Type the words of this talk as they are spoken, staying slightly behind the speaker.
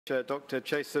Dr.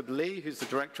 Chaesub Lee, who's the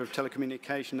Director of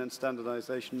Telecommunication and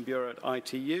Standardization Bureau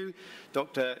at ITU,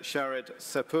 Dr. Sharid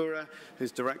Sapura,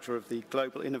 who's Director of the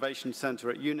Global Innovation Center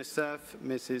at UNICEF,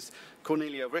 Mrs.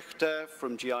 Cornelia Richter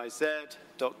from GIZ,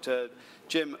 Dr.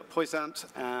 Jim Poisant,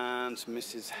 and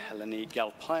Mrs. Helene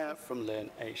Galpaya from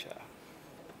Learn Asia.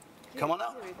 Come on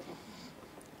up.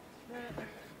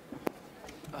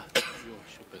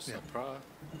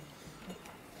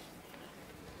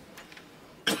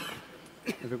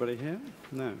 Everybody here?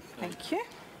 No. Thank you.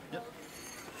 Yep.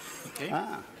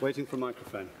 Okay. Waiting for a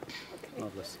microphone. Okay.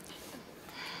 Marvelous.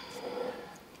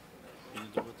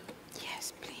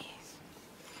 Yes, please.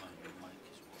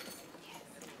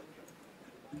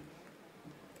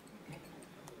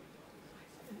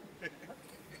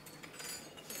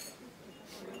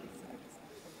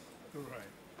 All right.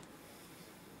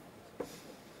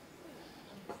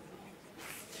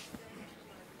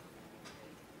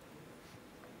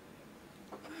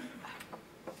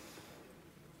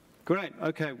 Great.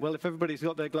 Okay. Well, if everybody's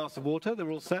got their glass of water,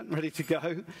 they're all set and ready to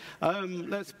go.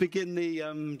 Let's begin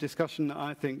the discussion,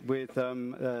 I think, with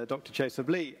Dr. Chaesub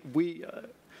Lee. We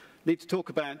need to talk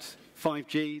about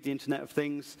 5G, the Internet of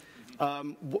Things.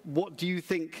 What do you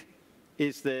think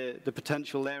is the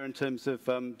potential there in terms of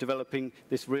developing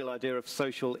this real idea of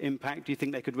social impact? Do you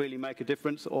think they could really make a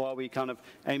difference, or are we kind of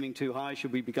aiming too high?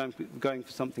 Should we be going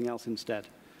for something else instead?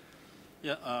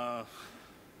 Yeah.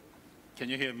 Can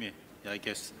you hear me? Yeah, I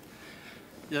guess.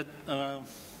 Yeah,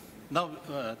 now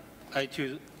I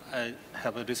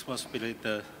have a responsibility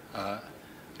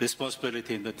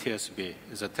in the TSB,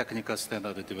 is a technical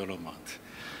standard development.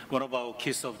 One of our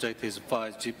key subjects is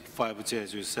 5G,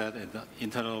 as you said, and the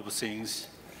Internet of Things,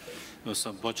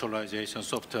 some virtualization,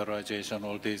 softwareization,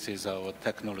 all this is our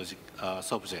technology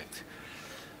subject.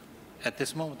 At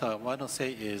this moment, what I want to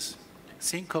say is,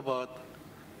 think about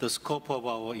the scope of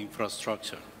our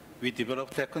infrastructure. We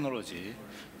develop technology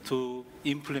to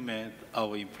implement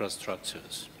our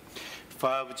infrastructures.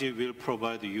 5G will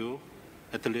provide you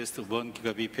at least 1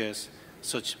 Gbps,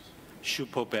 such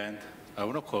super band, I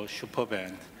want to call super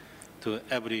band, to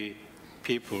every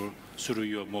people through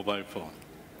your mobile phone.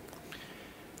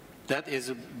 That is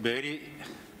a very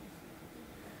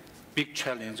big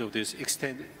challenge of this,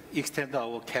 extend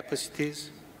our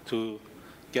capacities to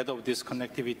get of this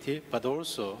connectivity, but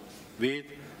also with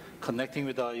connecting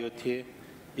with IoT,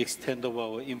 extend of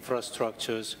our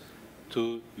infrastructures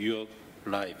to your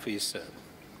life itself.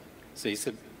 So it's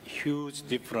a huge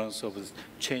difference of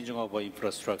changing our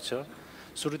infrastructure.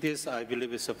 Through this, I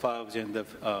believe it's a 5G and the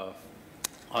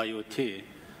IoT.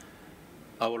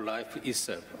 Our life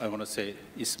itself, I want to say,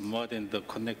 is more than the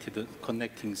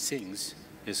connecting things.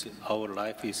 Is our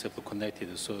life itself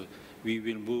connected. So we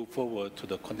will move forward to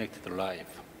the connected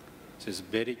life. So it's a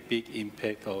very big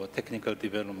impact of our technical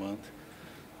development,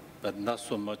 but not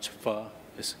so much far.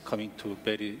 It's coming to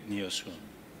very near soon.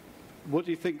 What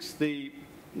do you think's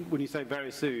when you say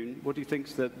very soon, what do you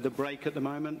think's the break at the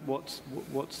moment? What's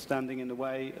standing in the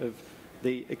way of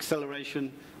the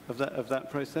acceleration of that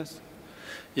process?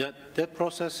 Yeah, that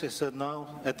process is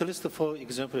now, at least for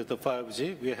example, the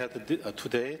 5G, we had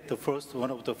today,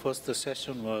 one of the first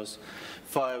session was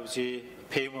 5G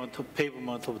pavement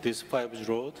of this 5G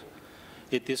road.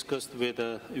 It discussed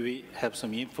whether we have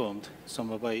some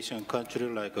of our Asian countries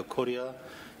like Korea,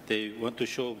 they want to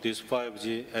show this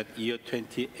 5G at year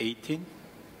 2018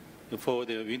 for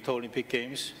the Winter Olympic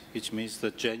Games, which means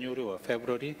the January or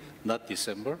February, not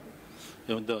December.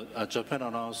 And Japan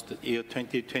announced year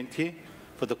 2020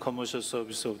 for the commercial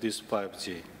service of this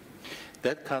 5G.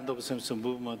 That kind of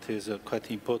movement is quite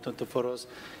important for us.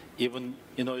 Even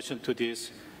in addition to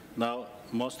this, now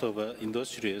most of our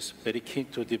industry is very keen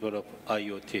to develop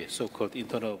IoT, so-called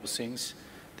Internet of Things.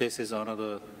 This is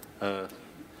another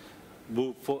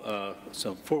move for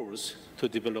some force to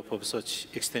develop of such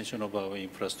extension of our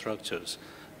infrastructures.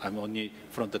 I'm only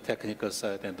from the technical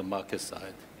side and the market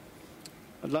side.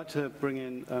 I'd like to bring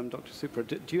in Dr. Supra.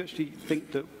 Do you actually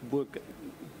think that we're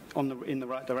in the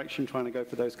right direction, trying to go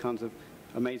for those kinds of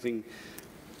amazing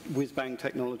whiz-bang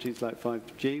technologies like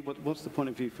 5G? What's the point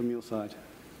of view from your side?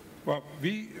 Well,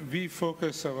 we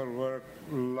focus our work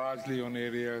largely on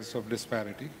areas of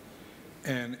disparity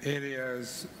and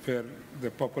areas where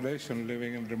the population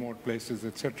living in remote places,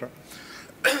 etc.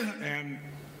 And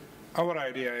our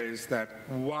idea is that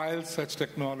while such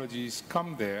technologies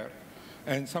come there,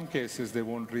 and in some cases they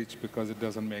won't reach because it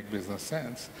doesn't make business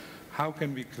sense, how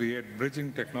can we create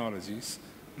bridging technologies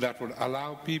that would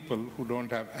allow people who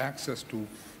don't have access to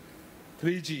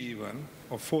 3G even,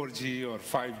 or 4G or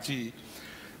 5G,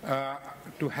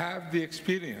 to have the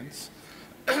experience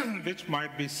which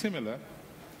might be similar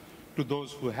to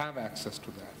those who have access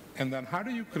to that? And then how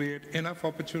do you create enough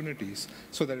opportunities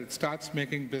so that it starts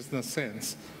making business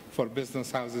sense for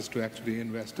business houses to actually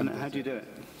invest in And how do you do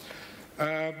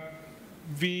it?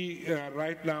 We,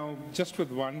 right now, just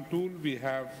with one tool, we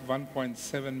have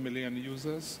 1.7 million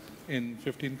users in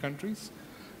 15 countries,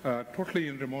 totally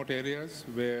in remote areas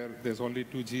where there's only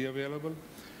 2G available.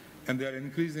 And they're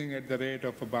increasing at the rate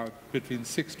of about between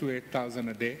 6,000 to 8,000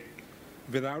 a day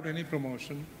without any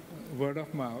promotion, word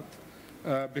of mouth,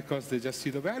 because they just see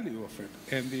the value of it.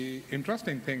 And the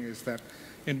interesting thing is that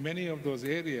in many of those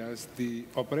areas, the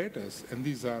operators, and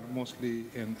these are mostly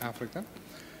in Africa,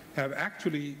 have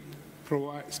actually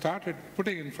started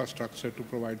putting infrastructure to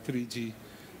provide 3G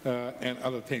and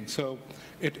other things. So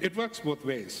it works both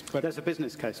ways. But there's a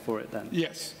business case for it then?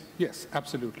 Yes, yes,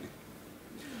 absolutely.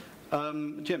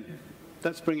 Jim,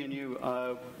 let's bring in you.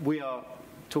 We are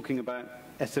talking about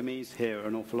SMEs here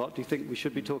an awful lot. Do you think we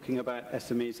should be talking about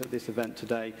SMEs at this event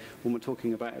today when we're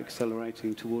talking about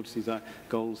accelerating towards these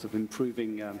goals of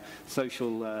improving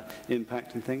social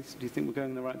impact and things? Do you think we're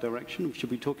going in the right direction?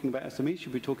 Should we be talking about SMEs?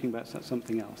 Should we be talking about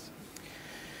something else?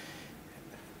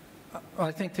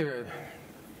 I think there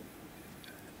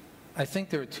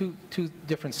are two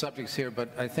different subjects here, but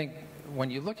I think when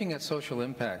you're looking at social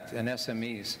impact and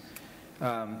SMEs,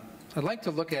 I'd like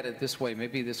to look at it this way.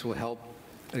 Maybe this will help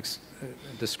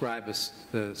describe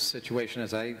the situation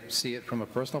as I see it from a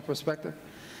personal perspective.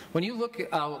 When you look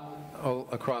out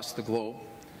across the globe,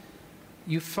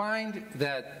 you find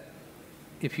that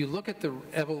if you look at the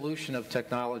evolution of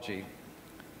technology,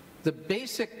 the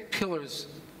basic pillars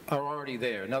are already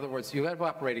there. In other words, you have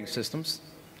operating systems,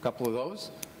 a couple of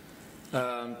those.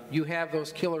 You have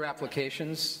those killer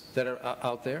applications that are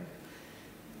out there.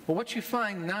 But what you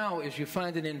find now is you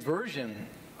find an inversion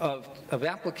of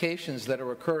applications that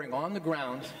are occurring on the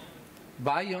ground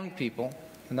by young people,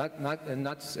 and not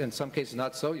in some cases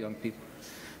not so young people,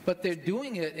 but they're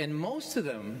doing it, and most of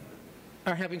them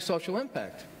are having social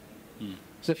impact.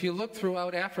 So if you look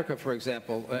throughout Africa, for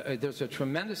example, there's a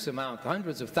tremendous amount,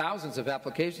 hundreds of thousands of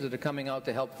applications that are coming out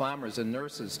to help farmers and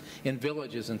nurses in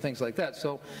villages and things like that.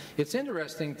 So it's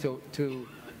interesting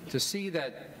to see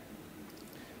that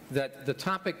the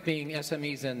topic being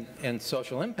SMEs and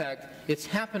social impact, it's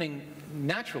happening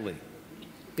naturally.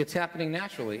 It's happening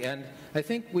naturally. And I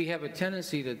think we have a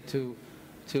tendency to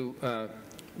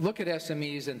look at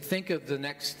SMEs and think of the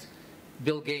next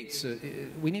Bill Gates.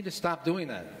 We need to stop doing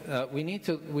that. We need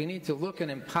to look and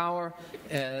empower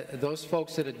those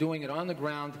folks that are doing it on the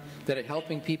ground, that are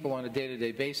helping people on a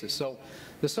day-to-day basis. So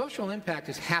the social impact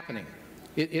is happening.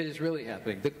 It is really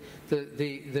happening.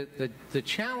 The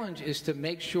challenge is to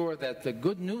make sure that the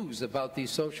good news about these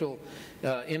social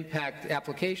impact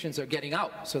applications are getting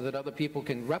out so that other people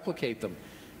can replicate them,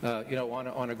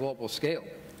 on a global scale.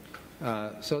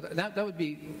 So that would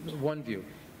be one view.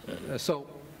 So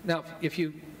now, if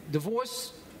you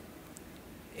divorce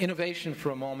innovation for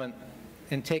a moment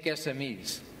and take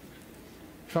SMEs,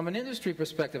 from an industry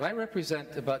perspective, I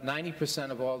represent about 90%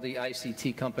 of all the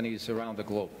ICT companies around the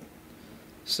globe.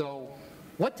 So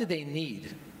what do they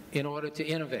need in order to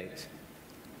innovate?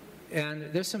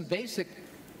 And there's some basic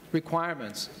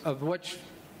requirements of which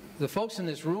the folks in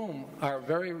this room are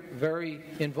very, very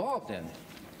involved in.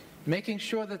 Making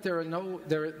sure that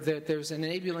there's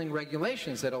enabling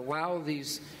regulations that allow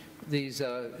these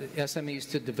SMEs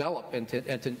to develop and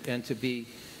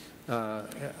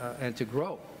to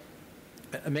grow.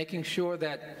 Making sure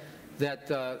that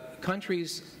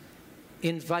countries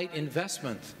invite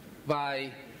investment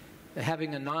by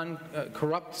having a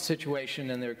non-corrupt situation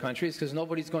in their countries, because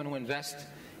nobody's going to invest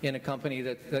in a country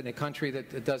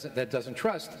that doesn't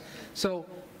trust. So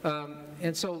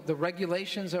and so the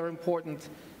regulations are important.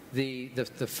 The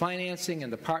financing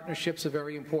and the partnerships are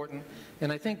very important.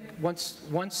 And I think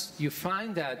once you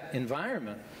find that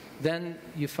environment, then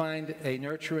you find a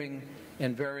nurturing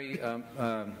and very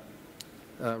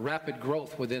rapid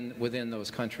growth within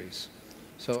those countries.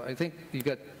 So I think you've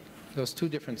got those two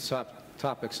different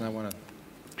topics, and I want to...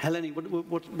 Helene,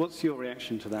 what's your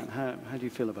reaction to that? How do you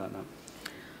feel about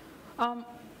that?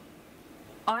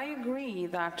 I agree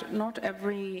that not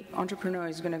every entrepreneur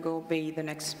is going to go be the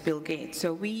next Bill Gates.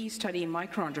 So we study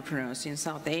micro-entrepreneurs in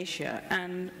South Asia,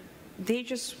 and they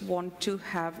just want to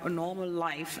have a normal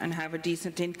life and have a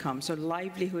decent income. So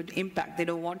livelihood impact. They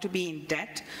don't want to be in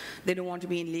debt. They don't want to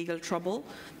be in legal trouble.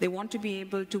 They want to be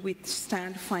able to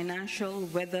withstand financial,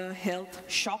 weather, health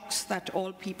shocks that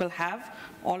all people have,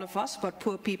 all of us, but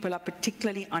poor people are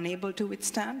particularly unable to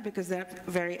withstand because they're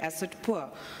very asset poor.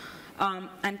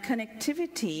 And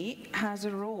connectivity has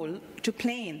a role to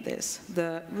play in this.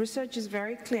 The research is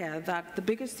very clear that the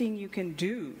biggest thing you can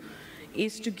do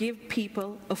is to give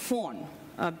people a phone,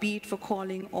 be it for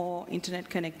calling or internet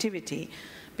connectivity.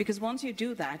 Because once you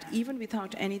do that, even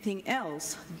without anything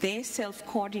else, they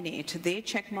self-coordinate, they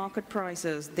check market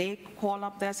prices, they call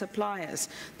up their suppliers,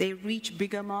 they reach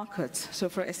bigger markets, so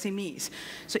for SMEs.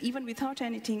 So even without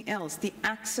anything else, the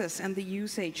access and the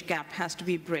usage gap has to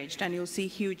be bridged, and you'll see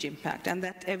huge impact. And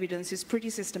that evidence is pretty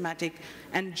systematic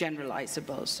and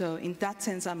generalizable. So in that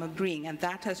sense, I'm agreeing, and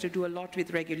that has to do a lot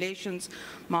with regulations,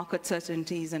 market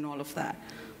certainties, and all of that.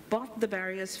 But the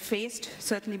barriers faced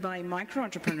certainly by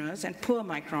micro-entrepreneurs and poor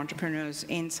micro-entrepreneurs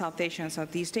in South Asia and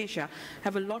Southeast Asia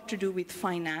have a lot to do with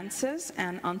finances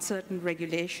and uncertain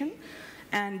regulation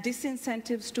and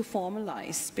disincentives to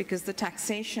formalize, because the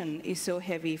taxation is so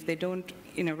heavy. If they don't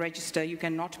register, you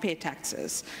cannot pay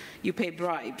taxes. You pay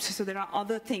bribes. So there are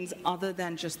other things other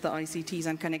than just the ICTs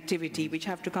and connectivity which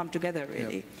have to come together,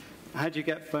 really. Yep. How do you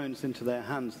get phones into their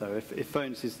hands, though? If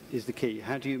phones is the key,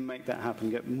 how do you make that happen,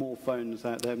 get more phones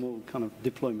out there, more kind of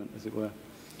deployment, as it were?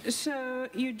 So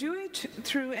you do it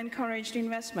through encouraged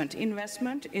investment.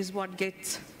 Investment is what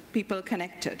gets people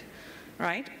connected,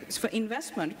 right? So for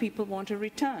investment, people want a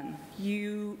return.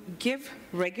 You give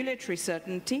regulatory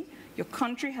certainty. Your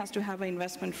country has to have an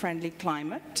investment-friendly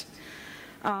climate.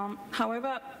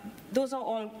 However, those are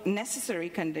all necessary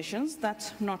conditions.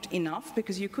 That's not enough,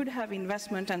 because you could have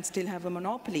investment and still have a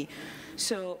monopoly.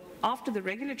 So after the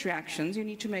regulatory actions, you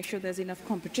need to make sure there's enough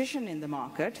competition in the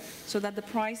market so that the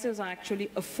prices are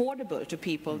actually affordable to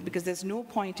people, because there's no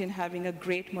point in having a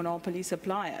great monopoly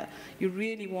supplier. You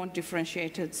really want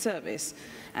differentiated service.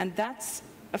 And that's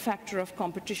a factor of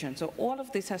competition. So all of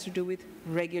this has to do with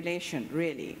regulation,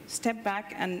 really. Step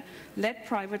back and let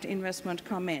private investment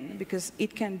come in, because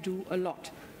it can do a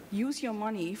lot. Use your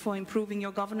money for improving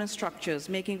your governance structures,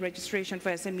 making registration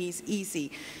for SMEs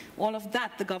easy. All of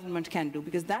that the government can do,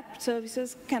 because that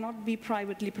services cannot be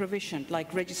privately provisioned,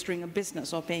 like registering a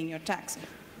business or paying your tax.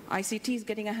 ICTs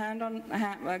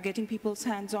getting people's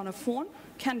hands on a phone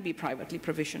can be privately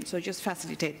provisioned. So just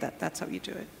facilitate that. That's how you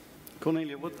do it.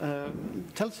 Cornelia,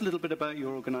 tell us a little bit about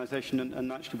your organisation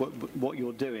and actually what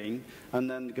you're doing, and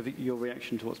then give your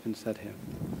reaction to what's been said here.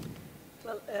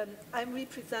 Well, I'm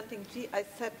representing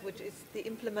GIZ, which is the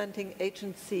implementing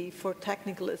agency for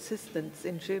technical assistance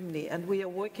in Germany, and we are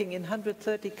working in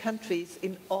 130 countries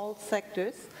in all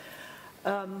sectors,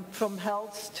 from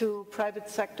health to private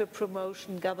sector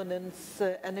promotion, governance,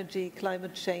 energy,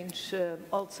 climate change,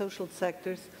 all social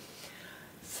sectors.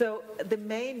 So the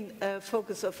main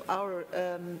focus of our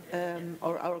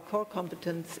core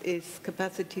competence is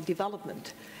capacity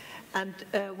development. And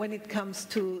when it comes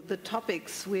to the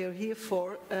topics we are here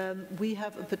for, we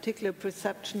have a particular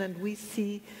perception, and we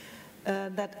see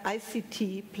that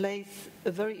ICT plays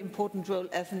a very important role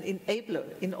as an enabler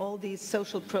in all these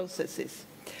social processes.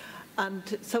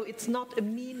 And so it's not a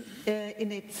mean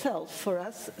in itself for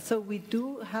us. So we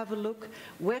do have a look,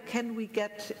 where can we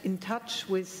get in touch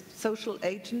with social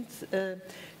agents,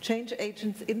 change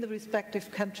agents in the respective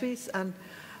countries. And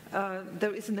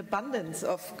there is an abundance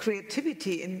of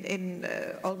creativity in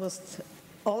almost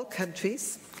all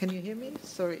countries. Can you hear me?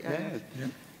 Sorry.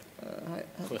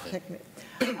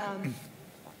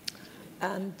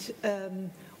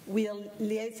 We are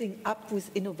liaising up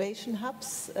with innovation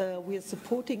hubs. We are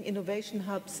supporting innovation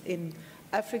hubs in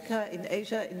Africa, in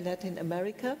Asia, in Latin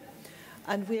America.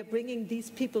 And we are bringing these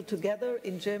people together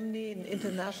in Germany, in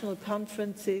international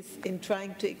conferences, in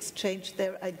trying to exchange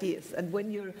their ideas. And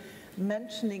when you're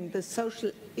mentioning the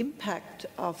social impact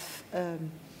of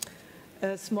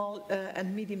small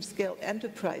and medium-scale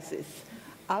enterprises,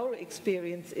 our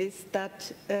experience is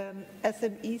that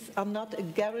SMEs are not a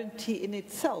guarantee in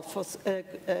itself for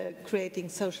creating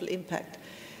social impact,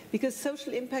 because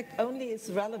social impact only is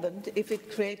relevant if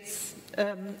it creates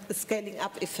a scaling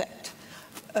up effect.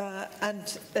 And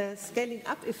scaling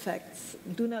up effects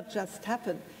do not just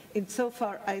happen.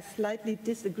 Insofar, I slightly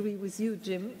disagree with you,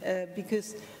 Jim,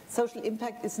 because social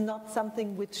impact is not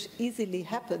something which easily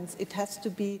happens. It has to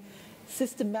be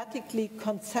systematically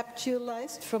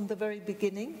conceptualized from the very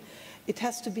beginning. It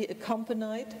has to be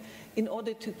accompanied in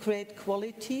order to create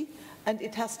quality, and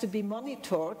it has to be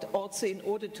monitored also in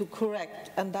order to correct.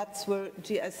 And that's where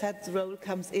GIZ's role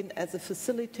comes in as a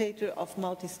facilitator of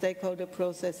multi-stakeholder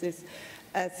processes,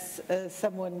 as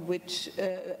someone which,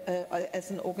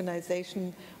 as an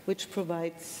organization which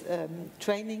provides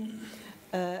training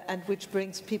and which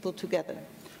brings people together.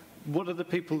 What are the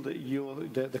people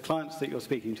that the clients that you're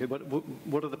speaking to?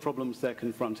 What are the problems they're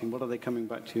confronting? What are they coming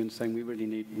back to you and saying,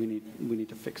 we need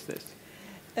to fix this?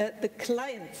 The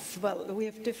clients, well, we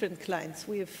have different clients.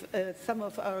 We have some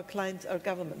of our clients are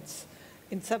governments.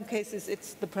 In some cases,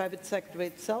 it's the private sector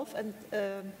itself, and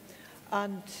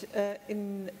And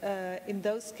in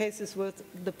those cases with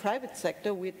the private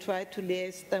sector, we try to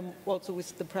liaise them also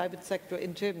with the private sector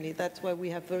in Germany. That's why we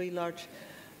have very large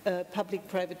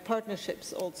public-private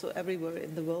partnerships also everywhere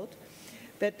in the world.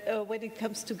 But when it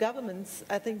comes to governments,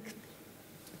 I think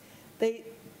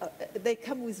they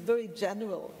come with very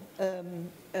general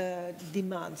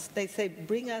demands. They say,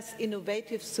 bring us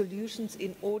innovative solutions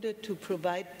in order to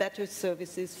provide better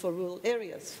services for rural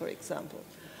areas, for example.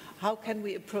 How can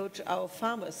we approach our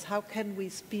farmers? How can we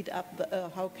speed up,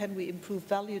 how can we improve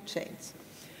value chains?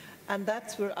 And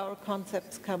that's where our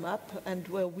concepts come up and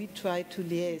where we try to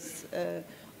liaise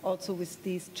also with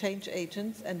these change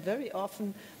agents. And very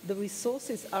often the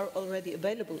resources are already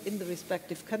available in the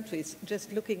respective countries.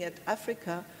 Just looking at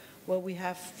Africa, where we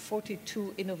have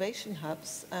 42 innovation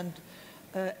hubs and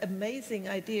amazing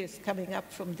ideas coming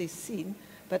up from this scene,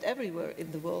 but everywhere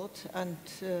in the world. And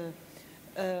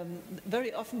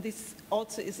very often this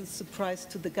also is a surprise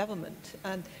to the government.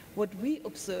 And what we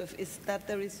observe is that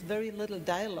there is very little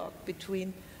dialogue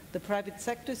between the private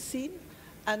sector scene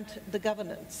and the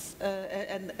governance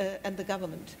and the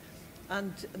government.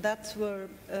 And that's where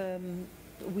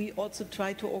we also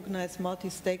try to organize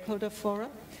multi-stakeholder fora.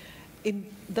 In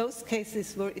those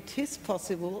cases where it is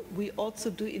possible, we also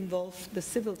do involve the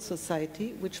civil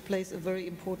society, which plays a very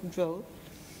important role.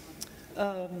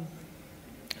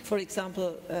 For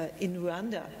example, in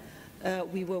Rwanda,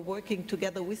 we were working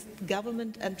together with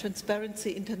government and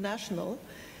Transparency International.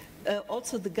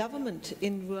 Also, the government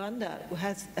in Rwanda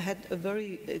has had a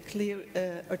very clear,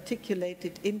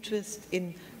 articulated interest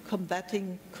in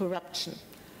combating corruption.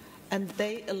 And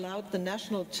they allowed the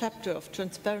national chapter of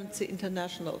Transparency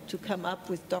International to come up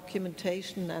with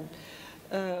documentation and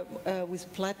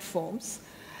with platforms.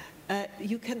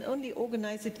 You can only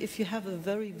organize it if you have a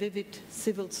very vivid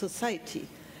civil society,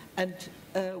 and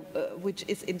which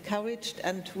is encouraged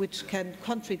and which can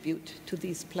contribute to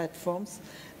these platforms.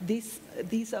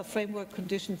 These are framework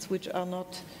conditions which are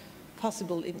not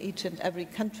possible in each and every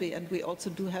country, and we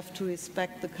also do have to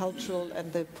respect the cultural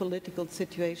and the political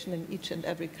situation in each and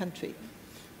every country.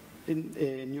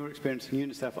 In your experience in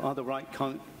UNICEF, are the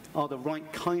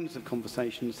right kinds of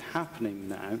conversations happening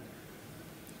now?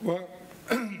 Well,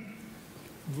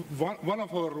 one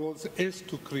of our roles is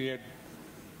to create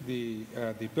the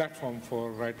platform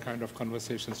for right kind of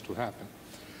conversations to happen.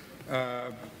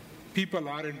 People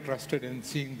are interested in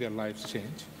seeing their lives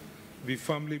change. We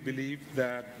firmly believe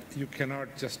that you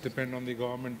cannot just depend on the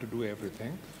government to do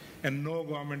everything, and no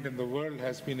government in the world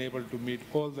has been able to meet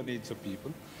all the needs of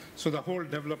people. So the whole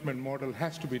development model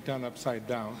has to be turned upside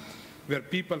down, where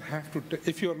people have to,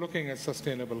 if you're looking at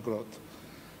sustainable growth,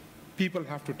 people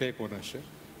have to take ownership.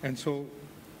 And so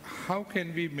how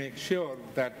can we make sure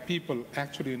that people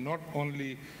actually not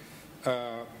only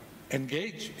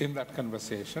engage in that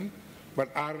conversation, but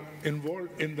are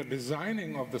involved in the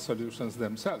designing of the solutions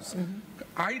themselves?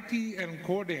 IT and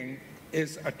coding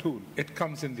is a tool. It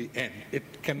comes in the end.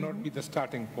 It cannot be the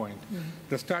starting point.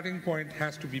 The starting point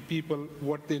has to be people,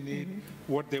 what they need,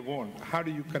 what they want. How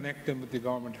do you connect them with the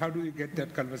government? How do you get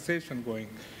that conversation going?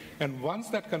 And once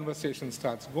that conversation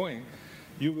starts going,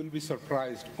 you will be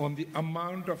surprised on the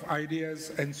amount of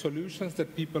ideas and solutions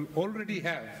that people already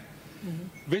have,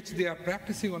 which they are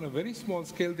practicing on a very small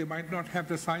scale. They might not have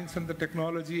the science and the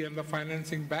technology and the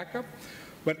financing backup,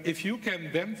 but if you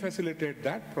can then facilitate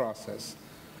that process,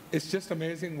 it's just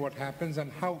amazing what happens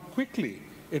and how quickly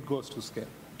it goes to scale.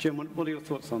 Jim, what are your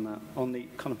thoughts on that, on the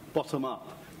kind of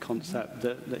bottom-up concept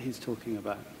that he's talking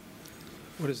about?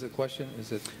 What is the question?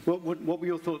 Is it? What were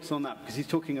your thoughts on that? Because he's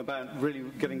talking about really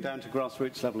getting down to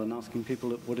grassroots level and asking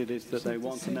people what it is that they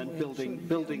want, and then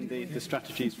building the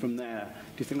strategies from there.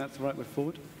 Do you think that's the right way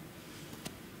forward?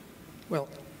 Well,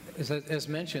 as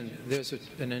mentioned, there's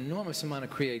an enormous amount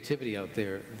of creativity out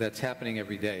there that's happening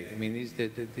every day. I mean,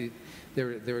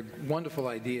 there are wonderful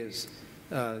ideas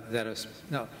that are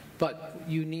now, but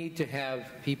you need to have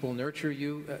people nurture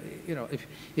you. You know,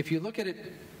 if you look at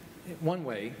it one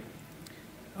way,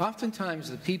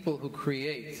 oftentimes the people who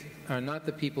create are not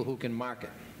the people who can market.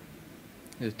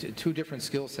 There's two different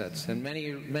skill sets, and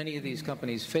many of these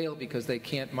companies fail because they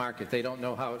can't market. They don't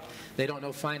know how. They don't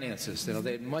know finances. You know,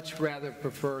 they'd much rather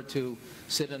prefer to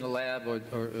sit in a lab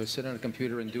or sit on a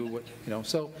computer and do what, you know.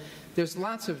 So there's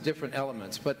lots of different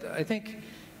elements, but I think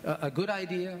a good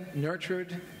idea,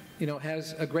 nurtured, you know,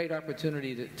 has a great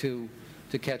opportunity to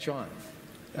catch on.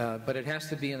 But it has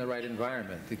to be in the right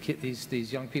environment.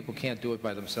 These young people can't do it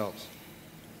by themselves.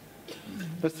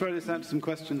 Let's throw this out to some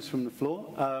questions from the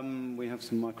floor. We have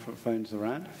some microphones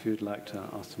around. If you'd like to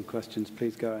ask some questions,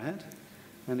 please go ahead.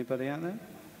 Anybody out there?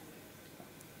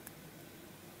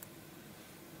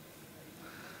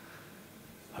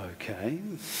 Okay.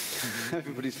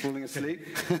 Everybody's falling asleep.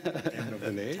 End of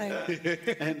the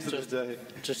day. End of the day.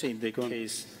 Just in the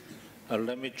case,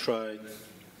 let me try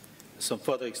some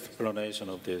further explanation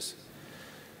of this.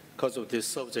 Because of this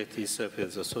subject itself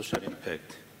has a social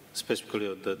impact, specifically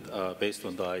on the, based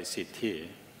on the ICT.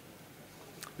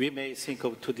 We may think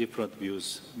of two different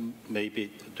views.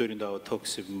 Maybe during our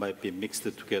talks it might be mixed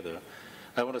together.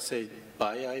 I want to say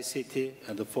by ICT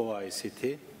and for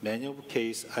ICT. Many of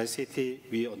case ICT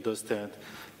we understand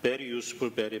very useful,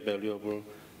 very valuable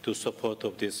to support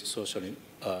of these social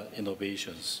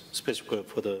innovations, especially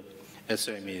for the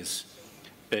SMEs,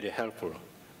 very helpful.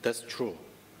 That's true.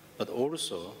 But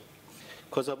also,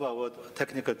 because of our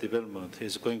technical development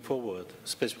is going forward,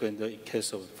 especially in the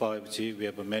case of 5G, we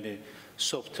have many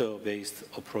software-based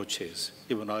approaches.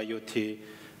 Even IoT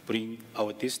bring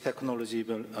this technology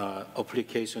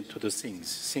application to the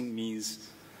things. Thing means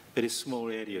very small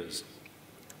areas.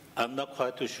 I'm not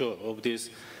quite too sure of this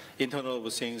Internet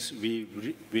of Things we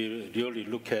really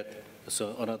look at.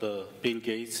 So another Bill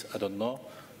Gates, I don't know.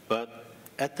 But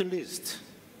at least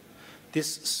these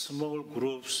small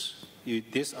groups,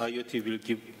 this IoT will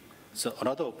give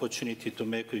another opportunity to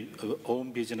make our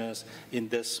own business in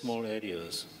these small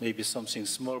areas. Maybe something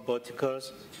small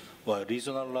verticals or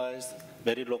regionalized,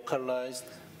 very localized,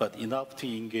 but enough to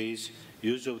engage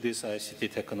use of these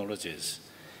ICT technologies.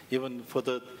 Even for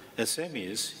the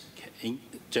SMEs,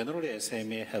 generally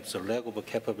SME has a lack of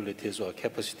capabilities or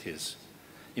capacities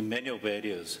in many of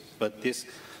areas. But this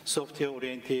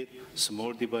software-oriented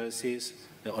small devices,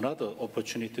 another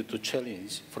opportunity to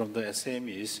challenge from the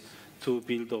SMEs to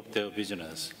build up their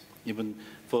business. Even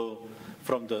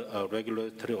from the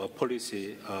regulatory or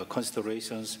policy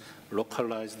considerations,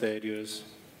 localized areas,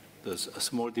 the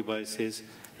small devices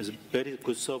is a very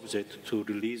good subject to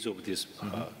release of this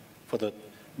for the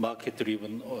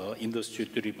market-driven or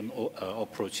industry-driven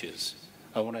approaches.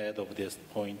 I want to add up this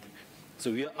point.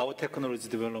 So our technology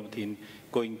development in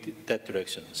going that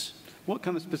directions. What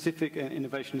kind of specific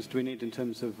innovations do we need in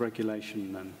terms of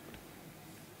regulation then?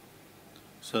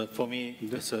 So for me,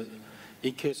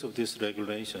 in case of this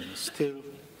regulation, still,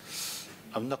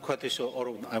 I'm not quite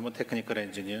sure, I'm a technical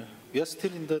engineer. We are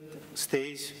still in the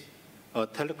stage,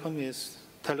 telecom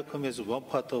is one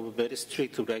part of a very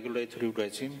strict regulatory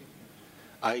regime.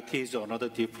 IT is another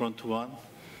different one.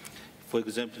 For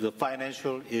example, the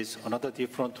financial is another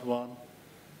different one.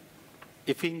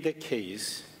 If in that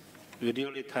case, we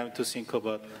really time to think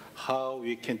about how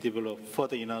we can develop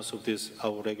further enhance of this,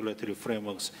 our regulatory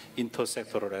frameworks,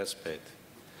 intersectoral aspect.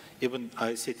 Even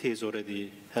ICT is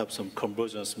already have some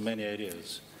convergence in many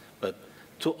areas, but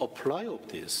to apply of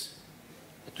this,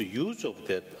 to use of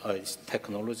that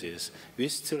technologies, we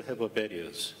still have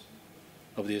barriers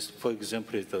of this. For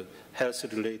example, is the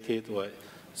health-related, or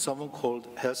someone called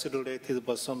health-related,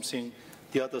 but something,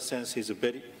 the other sense is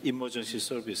very emergency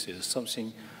services,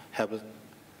 something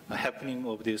happening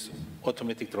of these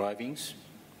automatic drivings.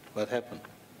 What happened?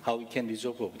 How we can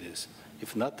resolve of this?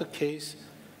 If not the case,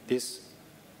 this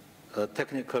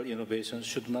technical innovation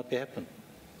should not be happen.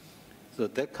 So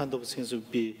that kind of things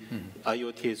would be,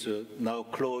 IoT is now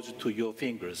close to your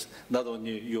fingers, not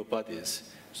only your bodies.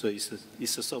 So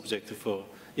it's a subject for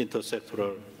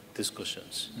intersectoral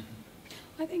discussions.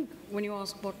 I think when you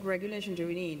ask what regulation do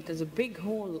we need, there's a big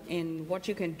hole in what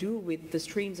you can do with the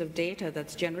streams of data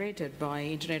that's generated by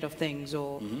Internet of Things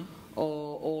or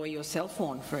your cell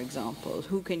phone, for example.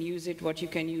 Who can use it, what you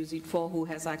can use it for, who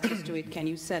has access to it, can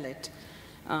you sell it?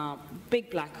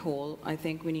 Big black hole. I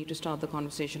think we need to start the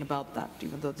conversation about that,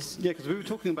 even though this... Yeah, because we were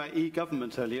talking about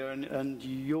e-government earlier, and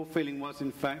your feeling was,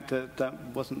 in fact, that that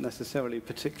wasn't necessarily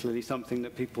particularly something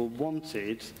that people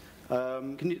wanted.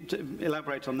 Can you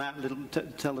elaborate on that a little,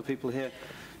 tell the people here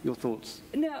your thoughts?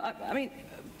 No, I mean,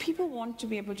 people want to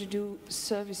be able to do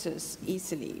services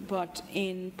easily, but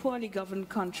in poorly governed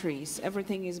countries,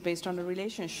 everything is based on a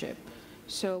relationship.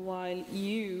 So while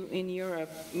you in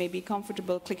Europe may be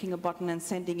comfortable clicking a button and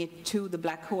sending it to the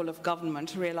black hole of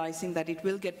government, realizing that it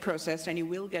will get processed and you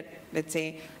will get, let's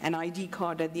say, an ID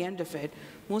card at the end of it,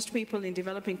 most people in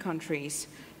developing countries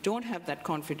don't have that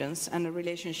confidence and a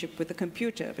relationship with the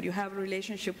computer, but you have a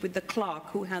relationship with the clerk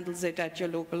who handles it at your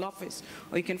local office,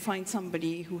 or you can find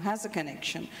somebody who has a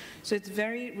connection. So it's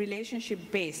very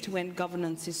relationship-based when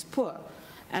governance is poor.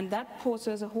 And that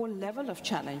poses a whole level of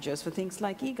challenges for things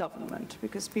like e-government,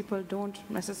 because people don't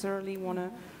necessarily want to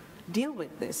deal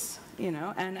with this, you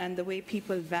know, and the way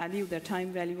people value their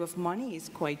time value of money is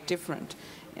quite different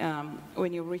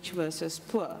when you're rich versus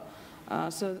poor.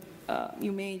 So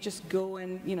you may just go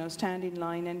and stand in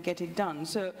line and get it done.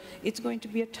 So it's going to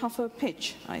be a tougher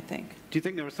pitch, I think. Do you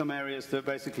think there are some areas that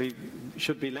basically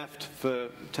should be left for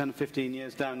 10 or 15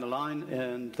 years down the line,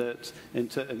 and that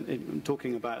in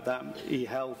talking about that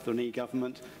e-health and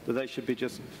e-government, that they should be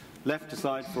just left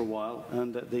aside for a while,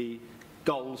 and that the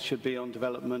goals should be on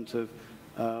development of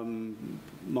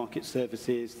market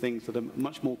services, things that are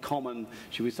much more common,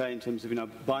 should we say, in terms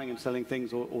of buying and selling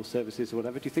things or services or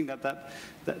whatever? Do you think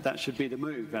that should be the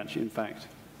move, actually, in fact?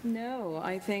 No,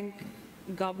 I think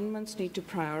governments need to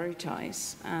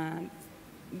prioritize, and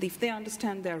if they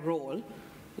understand their role,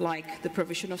 like the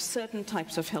provision of certain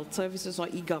types of health services or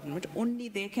e-government, only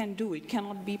they can do it,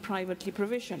 cannot be privately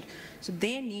provisioned. So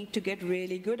they need to get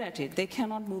really good at it. They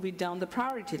cannot move it down the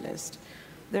priority list.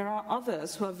 There are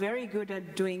others who are very good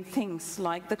at doing things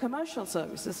like the commercial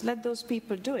services. Let those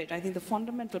people do it. I think the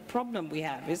fundamental problem we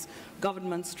have is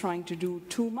governments trying to do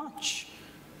too much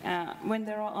when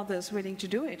there are others willing to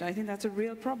do it. I think that's a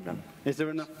real problem. Is there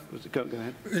enough? Go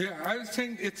ahead. Yeah, I was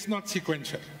saying it's not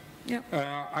sequential. Yeah.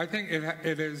 I think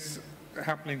it is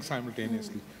happening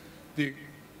simultaneously. The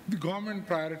government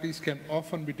priorities can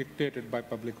often be dictated by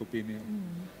public opinion.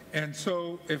 And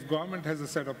so if government has a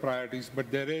set of priorities, but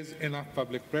there is enough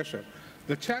public pressure,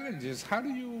 the challenge is how do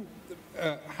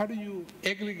you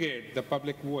aggregate the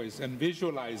public voice and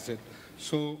visualize it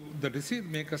so the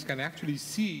decision makers can actually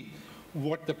see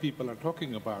what the people are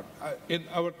talking about. In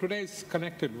our today's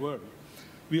connected world,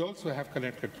 we also have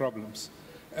connected problems.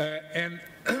 And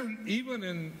even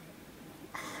in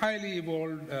highly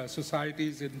evolved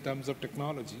societies in terms of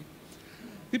technology,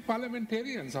 the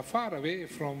parliamentarians are far away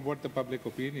from what the public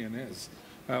opinion is.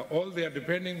 All they are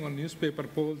depending on newspaper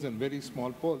polls and very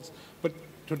small polls. But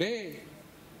today,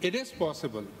 it is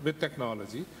possible with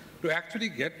technology to actually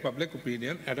get public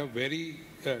opinion at a very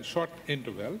short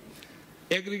interval,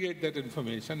 aggregate that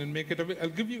information and make it available.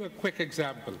 I'll give you a quick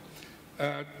example.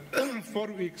 4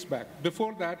 weeks back,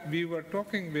 before that, we were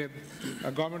talking with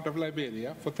the government of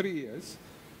Liberia for 3 years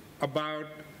about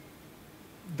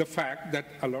the fact that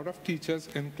a lot of teachers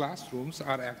in classrooms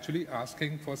are actually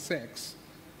asking for sex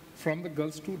from the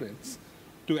girl students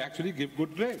to actually give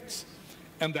good grades.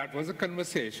 And that was a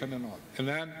conversation and all. And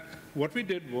then what we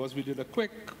did was we did a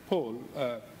quick poll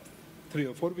 3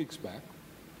 or 4 weeks back,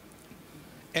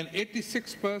 and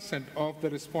 86% of the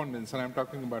respondents, and I'm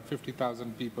talking about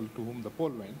 50,000 people to whom the poll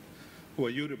went, who are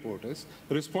you reporters,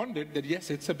 responded that yes,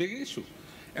 it's a big issue.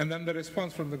 And then the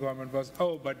response from the government was,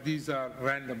 oh, but these are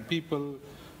random people.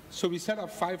 So we set up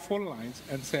 5 phone lines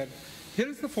and said,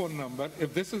 here's the phone number.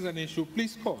 If this is an issue,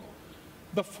 please call.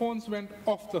 The phones went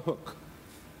off the hook.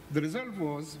 The result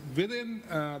was, within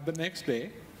the next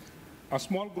day, a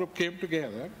small group came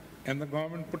together, and the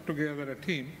government put together a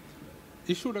team,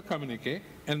 issued a communique,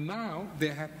 and now they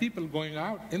have people going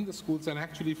out in the schools and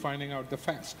actually finding out the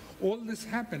facts. All this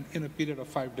happened in a period of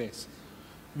 5 days.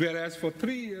 Whereas for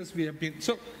 3 years we have been,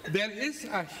 so there is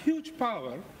a huge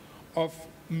power of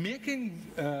making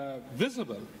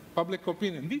visible public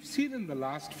opinion. We've seen in the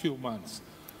last few months,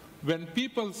 when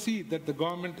people see that the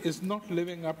government is not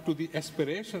living up to the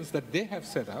aspirations that they have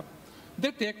set up,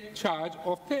 they take charge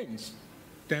of things.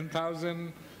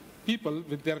 10,000 people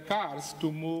with their cars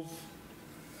to move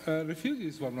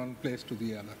refugees from one place to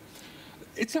the other.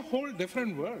 It's a whole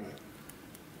different world.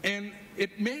 And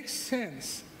it makes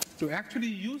sense to actually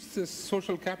use this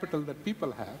social capital that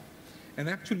people have and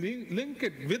actually link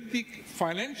it with the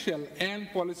financial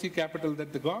and policy capital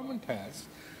that the government has,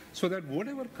 so that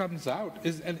whatever comes out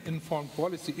is an informed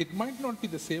policy. It might not be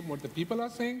the same what the people are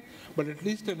saying, but at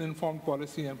least an informed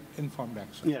policy and informed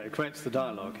action. Yeah, it creates the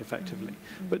dialogue, effectively.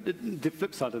 But the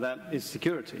flip side of that is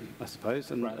security, I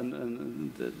suppose, and, right.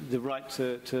 and the right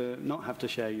to not have to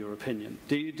share your opinion.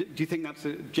 Do you think that's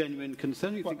a genuine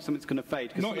concern? Do you think something's going to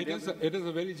fade? No, it is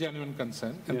a very genuine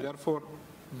concern, and therefore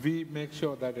we make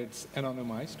sure that it's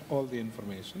anonymized, all the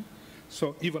information.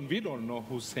 So even we don't know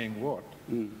who's saying what,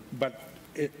 but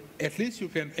at least you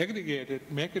can aggregate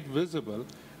it, make it visible,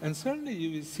 and certainly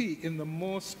you will see in the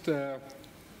most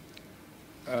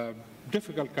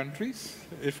difficult countries,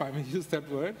 if I may use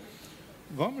that word,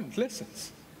 government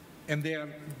listens, and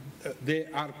they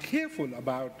are careful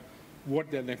about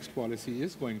what their next policy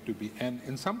is going to be. And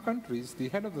in some countries, the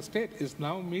head of the state is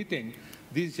now meeting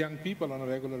these young people on a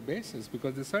regular basis,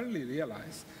 because they certainly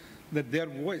realize that their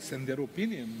voice and their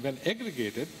opinion, when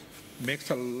aggregated,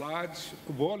 makes a large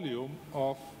volume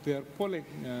of their polling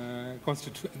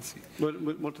constituency.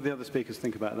 What do the other speakers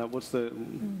think about that? What's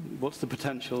the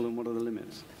potential and what are the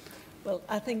limits? Well,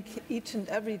 I think each and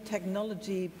every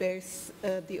technology bears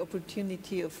the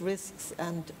opportunity of risks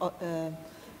and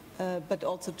but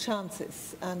also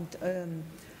chances. And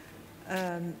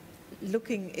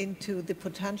looking into the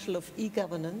potential of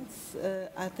e-governance,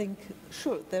 I think,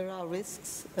 sure, there are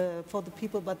risks for the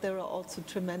people, but there are also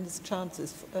tremendous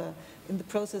chances in the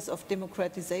process of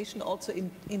democratization, also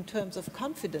in terms of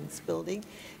confidence building,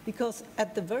 because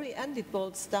at the very end it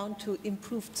boils down to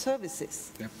improved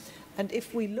services. Yeah. And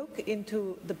if we look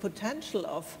into the potential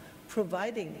of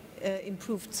providing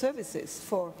improved services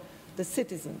for the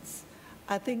citizens,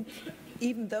 I think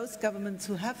even those governments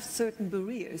who have certain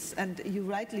barriers, and you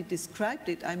rightly described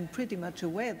it, I'm pretty much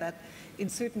aware that in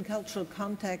certain cultural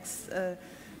contexts,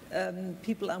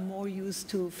 people are more used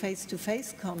to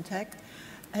face-to-face contact.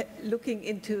 Looking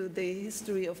into the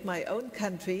history of my own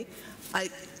country,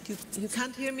 you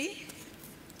can't hear me?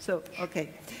 So, okay.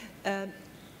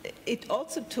 It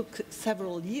also took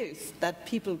several years that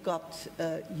people got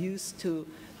used to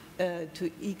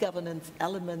e-governance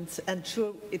elements, and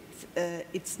sure,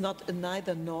 it's not a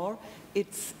neither nor,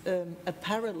 it's a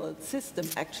parallel system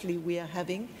actually we are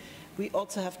having. We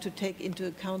also have to take into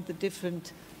account the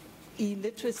different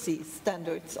e-literacy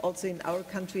standards also in our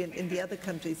country and in the other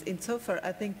countries. Insofar,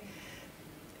 I think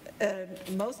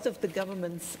most of the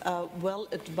governments are well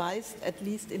advised, at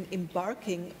least in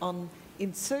embarking on,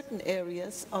 in certain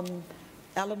areas, on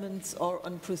elements or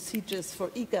on procedures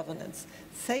for e-governance.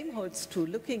 Same holds true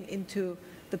looking into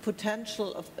the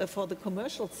potential for the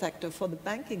commercial sector, for the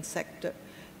banking sector.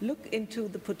 Look into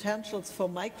the potentials for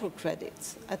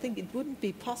microcredits. I think it wouldn't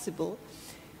be possible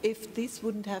if this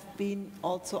wouldn't have been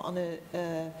also on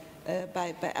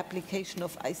by application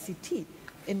of ICT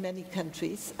in many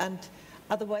countries, and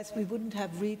otherwise we wouldn't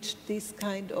have reached this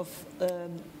kind of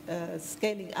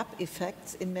scaling up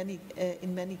effects in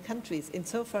many countries.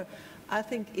 Insofar, I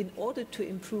think in order to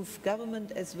improve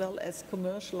government as well as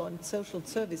commercial and social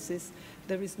services,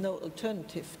 there is no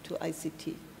alternative to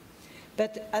ICT.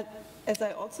 But as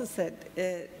I also said,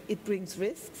 it brings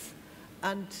risks,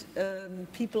 and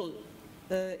people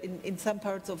in some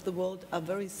parts of the world are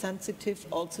very sensitive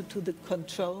also to the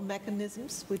control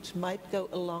mechanisms which might go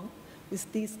along with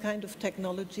these kind of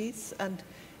technologies. And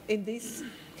in these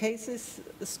cases,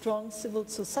 a strong civil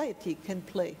society can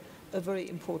play a very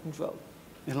important role.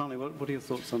 Ilani, what are your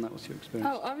thoughts on that? What's your experience?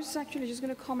 Oh, I was actually just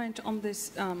going to comment on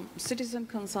this citizen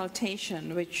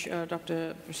consultation, which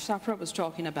Dr. Safra was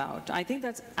talking about. I think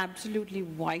that's absolutely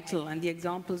vital, and the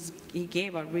examples he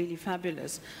gave are really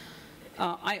fabulous.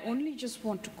 I only just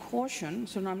want to caution,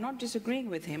 so I'm not disagreeing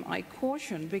with him, I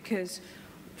caution because,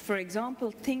 for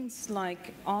example, things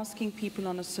like asking people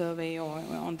on a survey or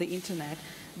on the internet,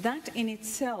 that in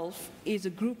itself is a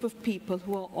group of people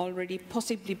who are already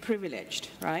possibly privileged,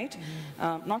 right?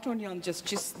 Not only on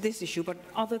just this issue, but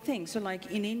other things. So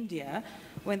like in India,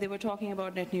 when they were talking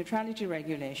about net neutrality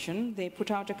regulation, they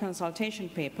put out a consultation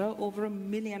paper. Over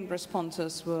 1 million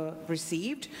responses were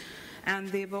received, and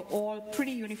they were all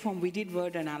pretty uniform. We did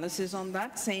word analysis on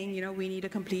that, saying, you know, we need a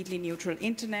completely neutral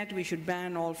internet, we should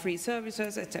ban all free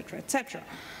services, etc., etc.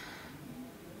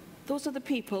 Those are the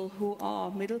people who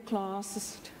are middle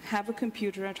class, have a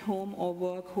computer at home or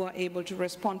work, who are able to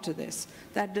respond to this.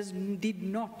 That did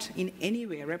not in any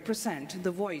way represent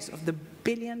the voice of the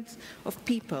billions of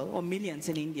people, or millions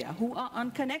in India, who are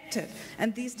unconnected.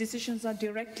 And these decisions are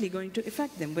directly going to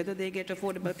affect them, whether they get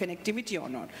affordable connectivity or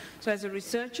not. So as a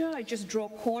researcher, I just draw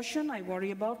caution. I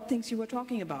worry about things you were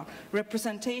talking about.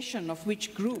 Representation of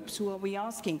which groups, who are we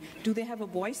asking? Do they have a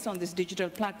voice on this digital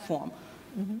platform?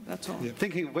 That's all. Yeah.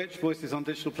 Thinking of which, voices on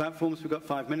digital platforms, we've got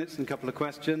 5 minutes and a couple of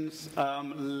questions.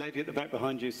 Lady at the back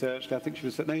behind you, sir, actually, I think she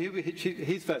was... No,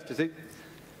 he's first, is he?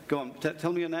 Go on,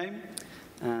 tell me your name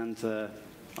and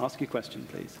ask your question,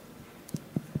 please.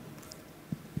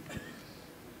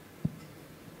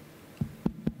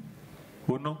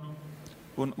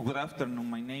 Good afternoon.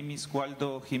 My name is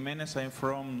Waldo Jimenez. I'm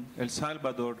from El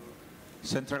Salvador,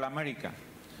 Central America.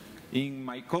 In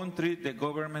my country, the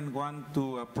government wants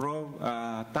to approve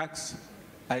a tax,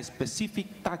 a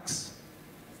specific tax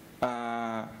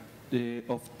of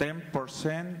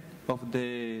 10% of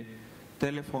the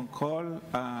telephone call,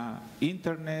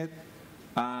 internet,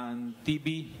 and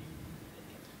TV.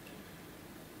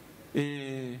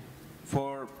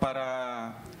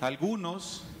 Para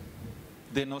algunos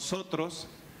de nosotros,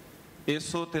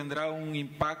 eso tendrá un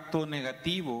impacto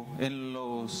negativo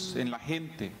en la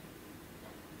gente.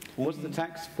 What's the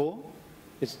tax for?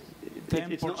 It's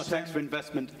not a tax for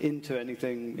investment into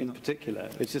anything in particular.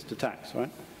 It's just a tax, right?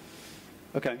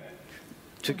 Okay.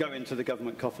 To go into the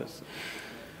government coffers.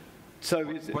 So,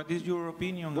 what is your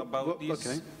opinion about this?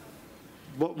 Okay.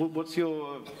 What's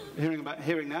your hearing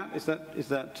that? Is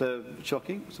that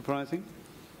shocking, surprising?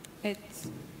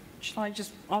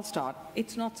 I'll start.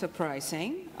 It's not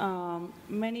surprising.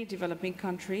 Many developing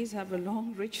countries have a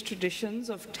long, rich traditions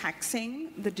of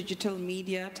taxing the digital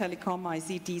media, telecom,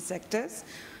 ICT sectors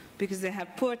because they have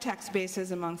poor tax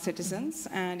bases among citizens,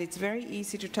 and it's very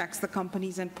easy to tax the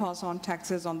companies and pass on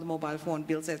taxes on the mobile phone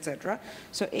bills, etc.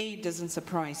 So it doesn't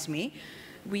surprise me.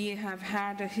 We have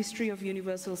had a history of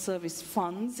universal service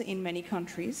funds in many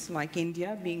countries, like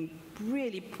India, being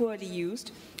really poorly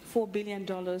used. $4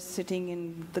 billion sitting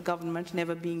in the government,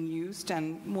 never being used,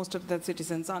 and most of the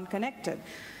citizens unconnected.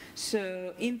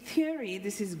 So in theory,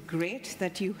 this is great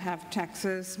that you have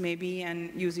taxes maybe and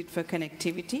use it for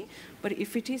connectivity, but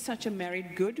if it is such a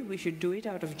merit good, we should do it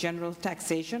out of general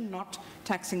taxation, not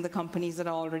taxing the companies that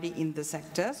are already in the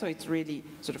sector. So it's really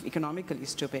sort of economically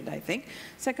stupid, I think.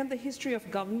 Second, the history of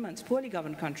governments, poorly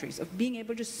governed countries, of being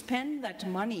able to spend that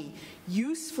money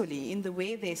usefully in the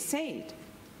way they say it.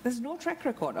 There's no track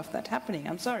record of that happening,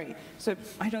 I'm sorry. So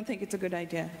I don't think it's a good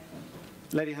idea.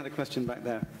 Lady had a question back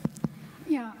there.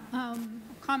 Yeah,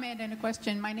 comment and a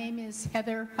question. My name is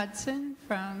Heather Hudson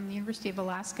from the University of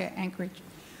Alaska, Anchorage.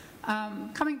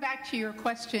 Coming back to your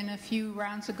question a few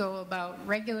rounds ago about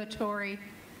regulatory,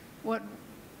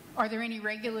 are there any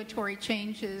regulatory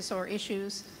changes or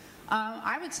issues?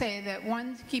 I would say that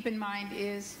one to keep in mind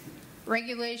is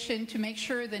regulation to make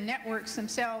sure the networks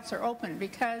themselves are open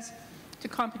to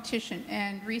competition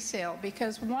and resale,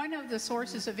 because one of the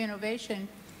sources of innovation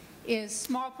is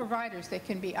small providers. They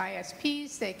can be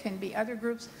ISPs, they can be other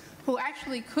groups who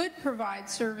actually could provide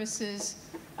services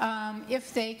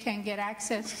if they can get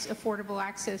affordable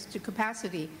access to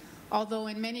capacity. Although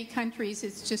in many countries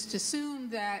it's just assumed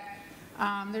that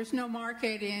there's no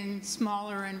market in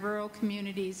smaller and rural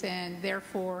communities, and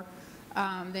therefore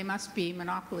they must be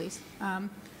monopolies.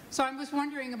 So I was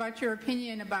wondering about your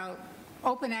opinion about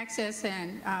open access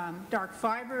and dark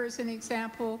fiber as an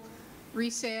example,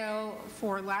 resale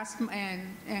for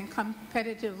and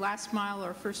competitive last mile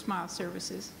or first mile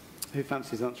services. Who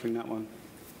fancies answering that one?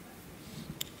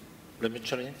 Let me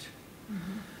challenge.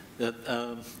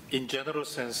 That, in general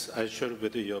sense, I share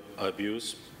with you your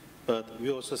views, but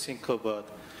we also think about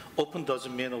open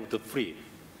doesn't mean of the free.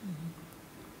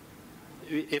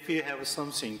 If you have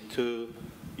something to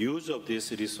use of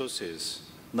these resources,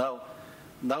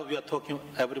 now we are talking,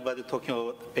 everybody talking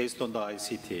about based on the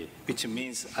ICT, which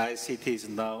means ICT is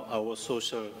now our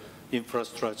social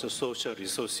infrastructure, social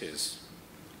resources.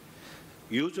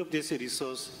 Use of this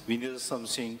resource, we need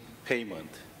something payment,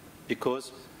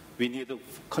 because we need a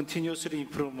continuous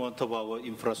improvement of our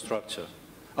infrastructure,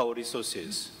 our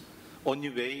resources. Only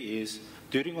way is,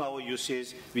 during our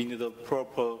usage, we need a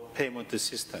proper payment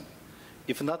system.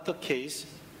 If not the case,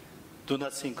 do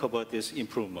not think about this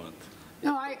improvement.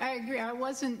 No, I agree. I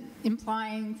wasn't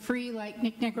implying free like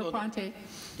Nick Negroponte,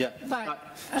 yeah,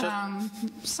 but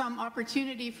some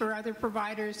opportunity for other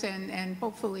providers and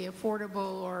hopefully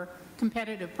affordable or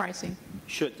competitive pricing.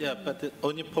 Sure, yeah, but the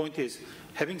only point is,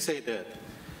 having said that,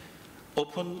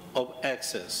 open of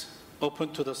access,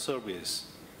 open to the service,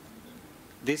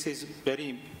 this is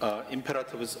very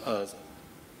imperative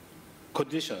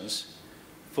conditions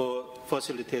for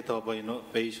facilitate our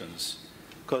innovations,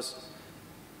 because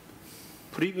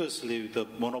previously, the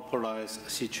monopolized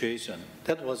situation,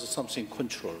 that was something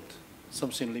controlled,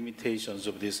 something limitations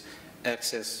of this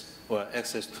access or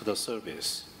access to the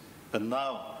service. But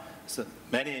now, so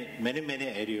many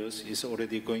areas is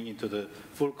already going into the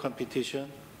full competition.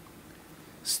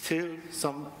 Still,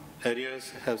 some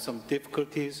areas have some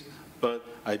difficulties, but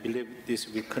I believe this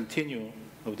will continue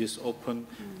of this open,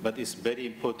 but it's very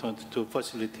important to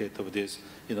facilitate of these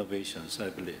innovations,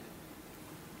 I believe.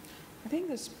 I think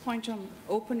this point on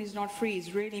open is not free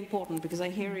is really important because I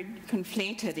hear it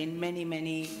conflated in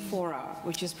many fora,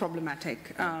 which is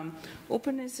problematic.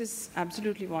 Openness is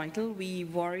absolutely vital. We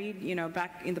worried,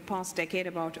 back in the past decade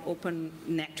about open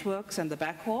networks and the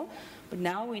backhaul, but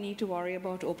now we need to worry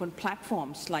about open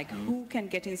platforms, like who can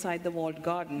get inside the walled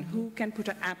garden, who can put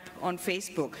an app on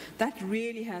Facebook. That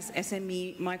really has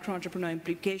SME, micro-entrepreneur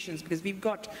implications, because we've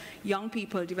got young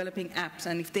people developing apps,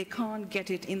 and if they can't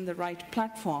get it in the right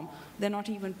platform, they're not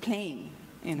even playing.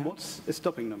 What's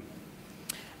stopping them?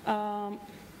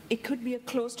 It could be a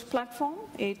closed platform.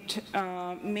 It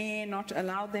may not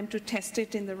allow them to test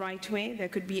it in the right way. There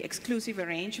could be exclusive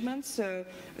arrangements. So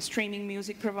a streaming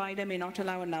music provider may not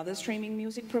allow another streaming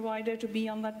music provider to be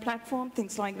on that platform,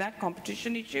 things like that,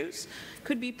 competition issues.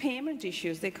 Could be payment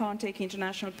issues. They can't take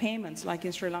international payments, like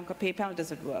in Sri Lanka, PayPal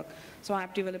doesn't work. So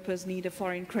app developers need a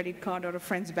foreign credit card or a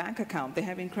friend's bank account. They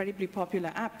have incredibly popular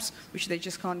apps, which they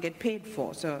just can't get paid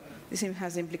for. So this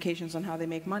has implications on how they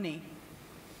make money.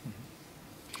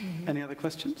 Any other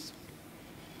questions?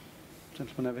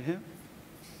 Gentleman over here.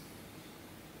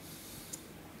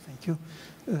 Thank you.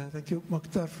 Thank you,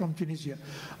 Mokhtar from Tunisia.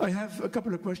 I have a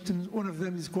couple of questions. One of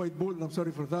them is quite bold, I'm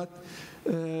sorry for that.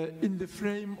 In the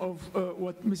frame of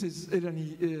what Mrs.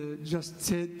 Irani just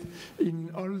said,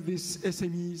 in all these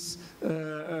SMEs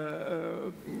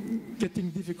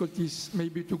getting difficulties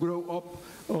maybe to grow up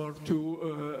or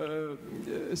to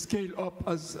scale up,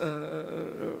 as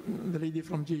the lady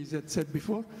from GZ said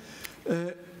before,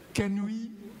 can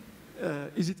we,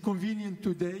 is it convenient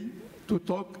today to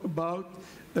talk about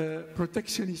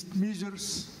protectionist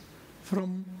measures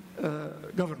from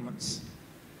governments?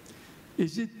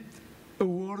 Is it a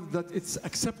word that it's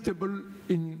acceptable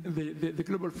in the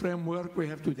global framework we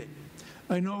have today?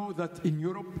 I know that in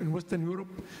Europe, in Western Europe,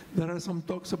 there are some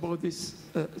talks about this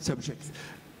subject.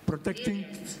 Protecting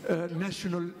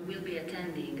national... will be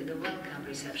attending the welcome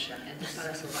reception at the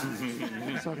Palace of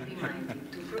Arts. Sorry.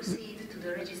 Reminded to proceed to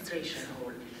the registration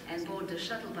hall and board the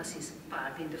shuttle buses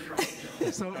parked in the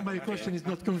front. So my question is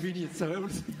not convenient. So I will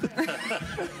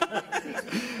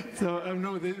so I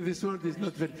know this word is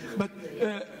not very... But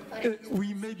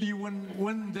we maybe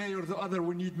one day or the other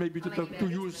we need maybe to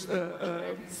use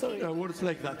words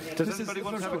like that. Does anybody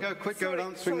want to have a quick go at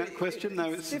answering that question? Now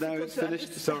it's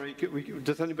finished. Sorry.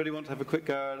 Does anybody want to have a quick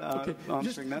go at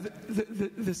answering that?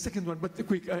 The second one, but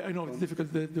quick. I know it's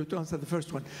difficult to answer the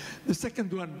first one. The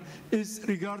second one is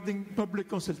regarding public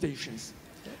consultations.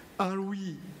 Are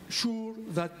we sure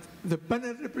that the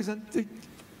panel representing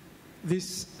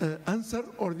this answer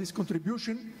or this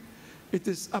contribution, it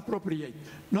is appropriate?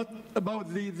 Not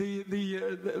about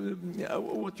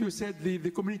what you said, the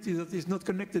community that is not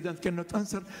connected and cannot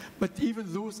answer, but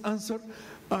even those answers,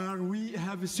 we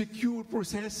have a secure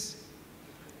process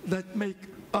that make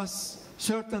us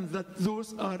certain that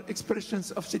those are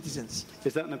expressions of citizens.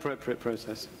 Is that an appropriate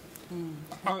process?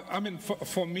 I mean,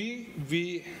 for me,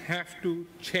 we have to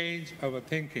change our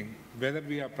thinking, whether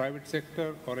we are private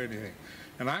sector or anything.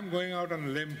 And I'm going out on a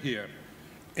limb here.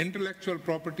 Intellectual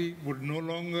property would no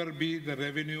longer be the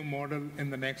revenue model in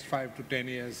the next 5 to 10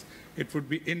 years. It would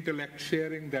be intellect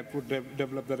sharing that would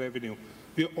develop the revenue.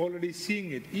 We're already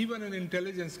seeing it. Even in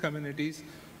intelligence communities,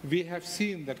 we have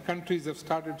seen that countries have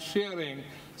started sharing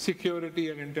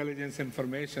security and intelligence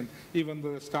information, even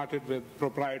though they started with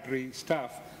proprietary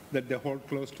stuff that they hold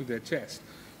close to their chest.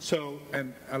 So,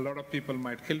 and a lot of people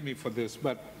might kill me for this,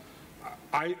 but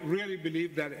I really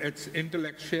believe that it's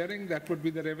intellect sharing that would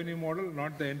be the revenue model,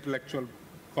 not the intellectual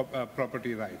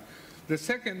property right. The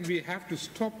second, we have to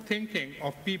stop thinking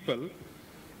of people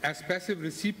as passive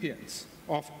recipients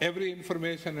of every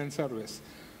information and service.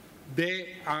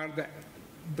 They are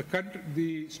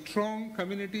the strong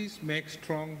communities make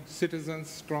strong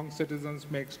citizens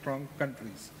make strong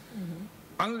countries. Mm-hmm.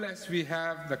 Unless we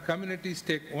have the communities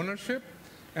take ownership,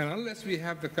 and unless we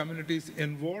have the communities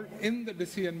involved in the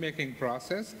decision-making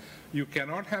process, you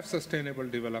cannot have sustainable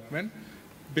development,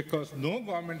 because no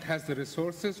government has the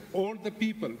resources or the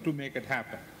people to make it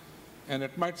happen. And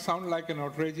it might sound like an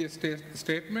outrageous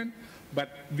statement, but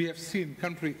we have seen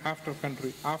country after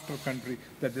country after country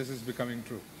that this is becoming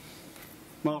true.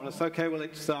 Marvellous. Okay, well,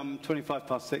 it's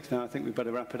 6:25 now. I think we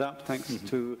better wrap it up. Thanks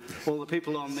to all the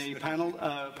people on the panel.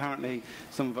 Apparently,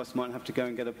 some of us might have to go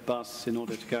and get a bus in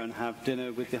order to go and have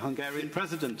dinner with the Hungarian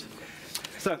president.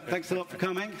 So, thanks a lot for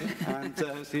coming, and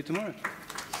see you tomorrow.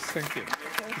 Thank you.